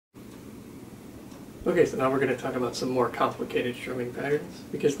Okay, so now we're going to talk about some more complicated strumming patterns,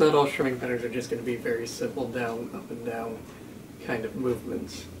 because not all strumming patterns are just going to be very simple down, up and down kind of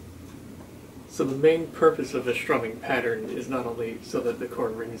movements. So the main purpose of a strumming pattern is not only so that the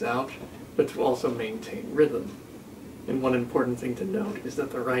chord rings out, but to also maintain rhythm. And one important thing to note is that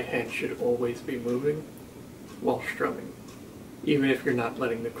the right hand should always be moving while strumming, even if you're not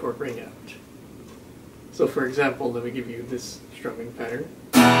letting the chord ring out. So for example, let me give you this strumming pattern.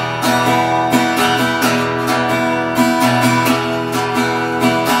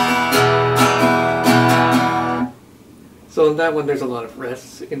 So in that one there's a lot of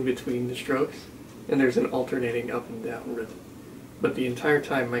rests in between the strokes, and there's an alternating up and down rhythm. But the entire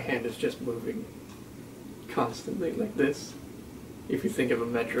time my hand is just moving constantly like this, if you think of a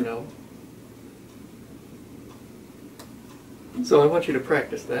metronome. So I want you to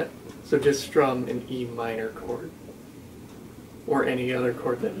practice that. So just strum an E minor chord, or any other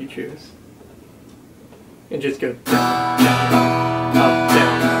chord that you choose, and just go down, down, up,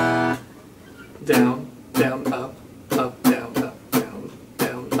 down, down, down, up, up, down, up, down,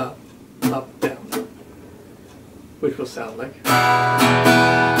 down, up, down, which will sound like.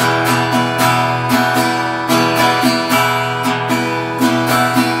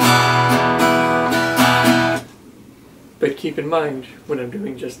 But keep in mind, when I'm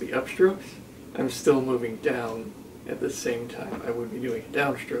doing just the upstrokes, I'm still moving down at the same time I would be doing a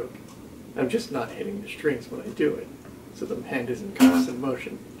downstroke. I'm just not hitting the strings when I do it, so the hand is in constant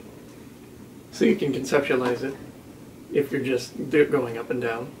motion. So you can conceptualize it if you're just going up and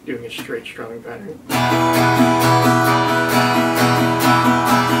down, doing a straight strumming pattern.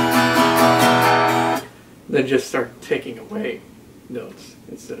 Then just start taking away notes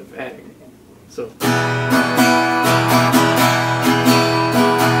instead of adding. So.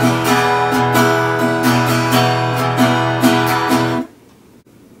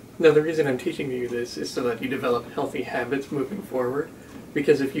 Now the reason I'm teaching you this is so that you develop healthy habits moving forward,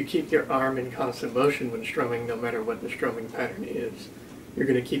 because if you keep your arm in constant motion when strumming, no matter what the strumming pattern is, you're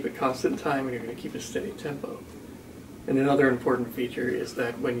going to keep a constant time and you're going to keep a steady tempo. And another important feature is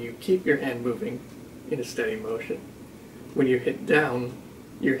that when you keep your hand moving in a steady motion, when you hit down,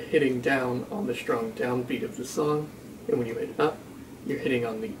 you're hitting down on the strong downbeat of the song, and when you hit up, you're hitting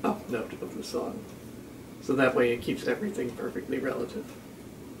on the up note of the song. So that way it keeps everything perfectly relative.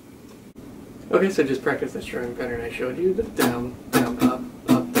 Okay, so just practice the strumming pattern I showed you, the down, down, up,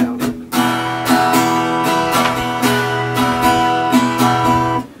 down, up.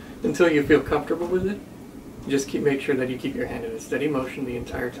 Until you feel comfortable with it, just make sure that you keep your hand in a steady motion the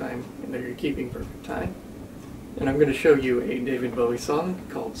entire time, and that you're keeping perfect time. And I'm going to show you a David Bowie song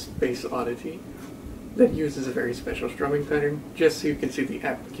called Space Oddity that uses a very special strumming pattern, just so you can see the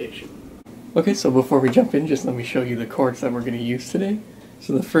application. Okay, so before we jump in, just let me show you the chords that we're going to use today.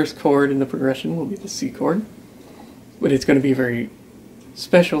 So the first chord in the progression will be the C chord, but it's going to be a very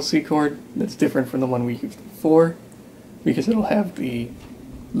special C chord that's different from the one we used before, because it'll have the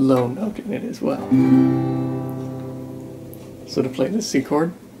low note in it as well. So to play the C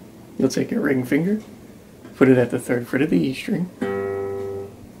chord, you'll take your ring finger, put it at the 3rd fret of the E string,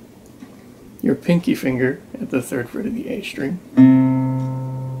 your pinky finger at the 3rd fret of the A string,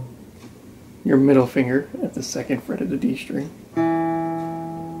 your middle finger at the 2nd fret of the D string,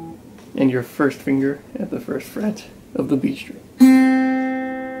 and your first finger at the 1st fret of the B string.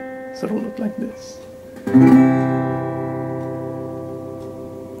 So it'll look like this.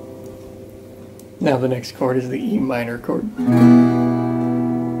 Now the next chord is the E minor chord,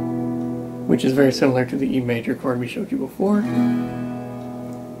 which is very similar to the E major chord we showed you before,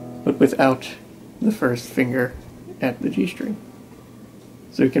 but without the first finger at the G string.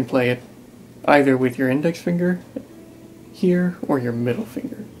 So you can play it either with your index finger here or your middle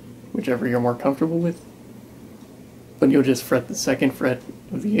finger, whichever you're more comfortable with. But you'll just fret the 2nd fret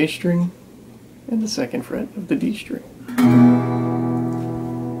of the A string and the 2nd fret of the D string.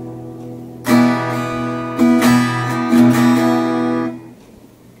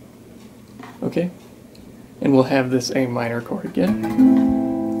 Okay, and we'll have this A minor chord again,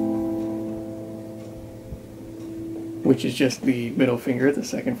 which is just the middle finger at the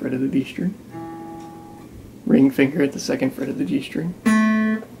 2nd fret of the D string, ring finger at the 2nd fret of the G string,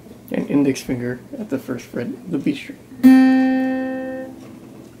 and index finger at the 1st fret of the B string.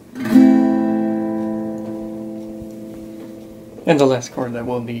 And the last chord that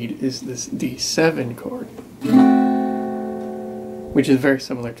we'll need is this D7 chord, which is very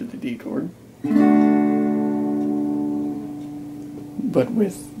similar to the D chord, but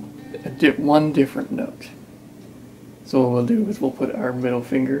with one different note. So what we'll do is we'll put our middle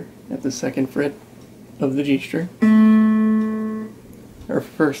finger at the 2nd fret of the G string, our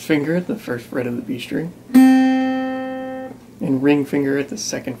first finger at the first fret of the B string, and ring finger at the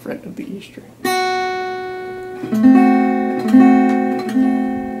second fret of the E string.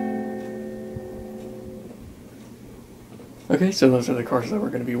 Okay, so those are the chords that we're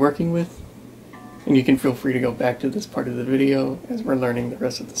going to be working with, and you can feel free to go back to this part of the video as we're learning the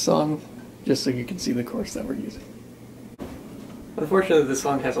rest of the song, just so you can see the chords that we're using. Unfortunately, the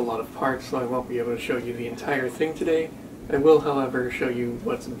song has a lot of parts, so I won't be able to show you the entire thing today. I will, however, show you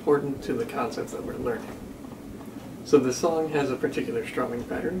what's important to the concepts that we're learning. So the song has a particular strumming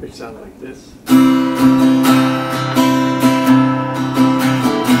pattern, which sounds like this.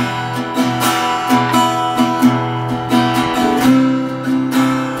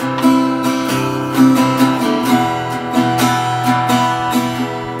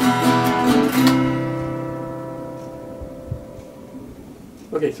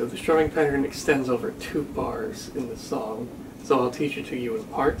 Okay, so the strumming pattern extends over 2 bars in the song, so I'll teach it to you in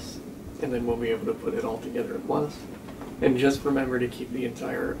parts, and then we'll be able to put it all together at once. And just remember to keep the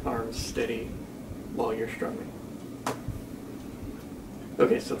entire arm steady while you're strumming.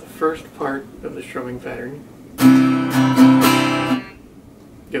 Okay, so the first part of the strumming pattern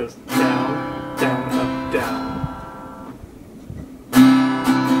goes down, down, up, down.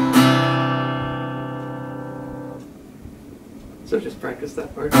 So just practice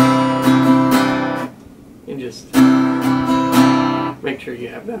that part. And just make sure you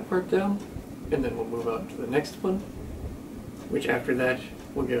have that part down. And then we'll move on to the next one, which after that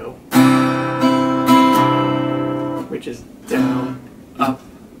will go, which is down, up,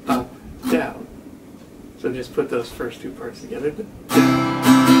 up, down. So just put those first 2 parts together.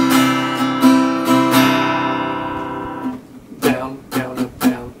 Down, down, up,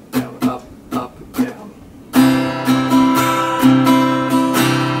 down, down, up, up, down.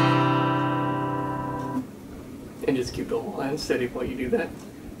 And just keep the whole hand steady while you do that,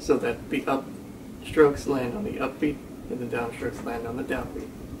 so that the up strokes land on the upbeat and the down strokes land on the downbeat.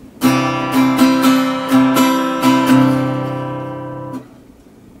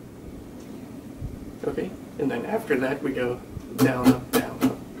 Okay, and then after that we go down, up, down,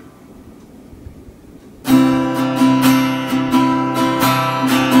 up.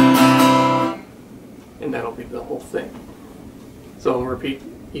 And that'll be the whole thing. So I'll repeat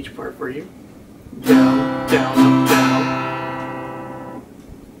each part for you. Down, down, up, down.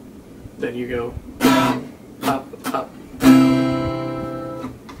 Then you go down, up, up, down.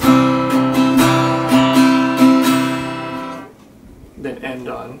 Then end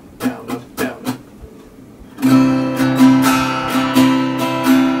on down, up, down, up.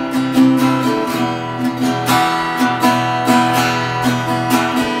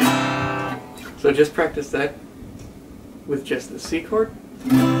 So just practice that with just the C chord.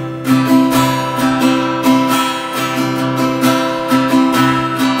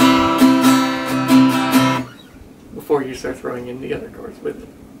 Before you start throwing in the other chords with it.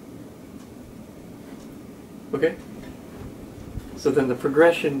 Okay? So then the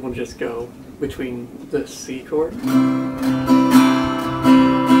progression will just go between the C chord, the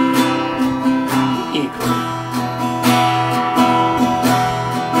E chord,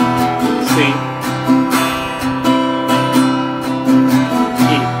 C,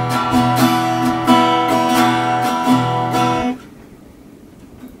 E.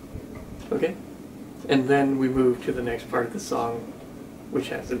 Okay? And then we move to the next part of the song, which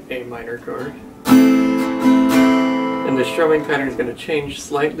has an A minor chord. And the strumming pattern is going to change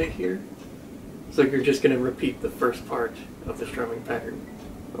slightly here. So you're just going to repeat the first part of the strumming pattern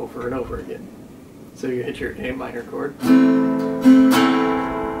over and over again. So you hit your A minor chord.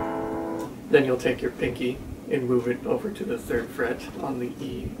 Then you'll take your pinky and move it over to the 3rd fret on the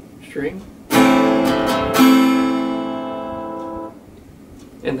E string.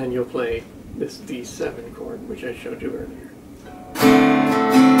 And then you'll play this D7 chord, which I showed you earlier.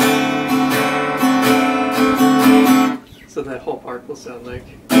 So that whole part will sound like.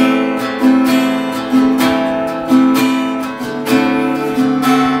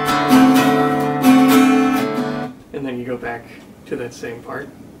 And then you go back to that same part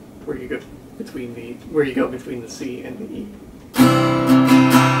where you go between the C and the E.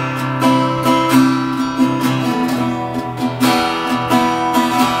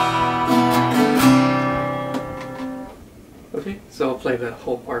 Okay, so I'll play that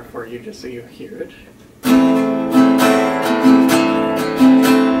whole part for you just so you hear it.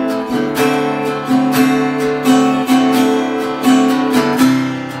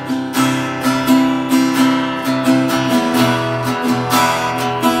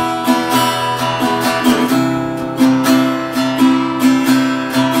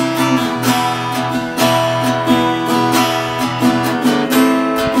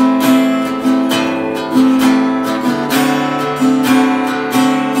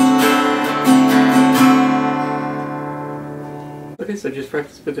 so just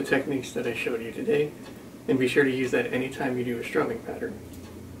practice with the techniques that I showed you today, and be sure to use that anytime you do a strumming pattern.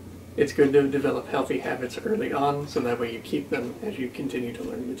 It's good to develop healthy habits early on, so that way you keep them as you continue to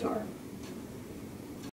learn guitar.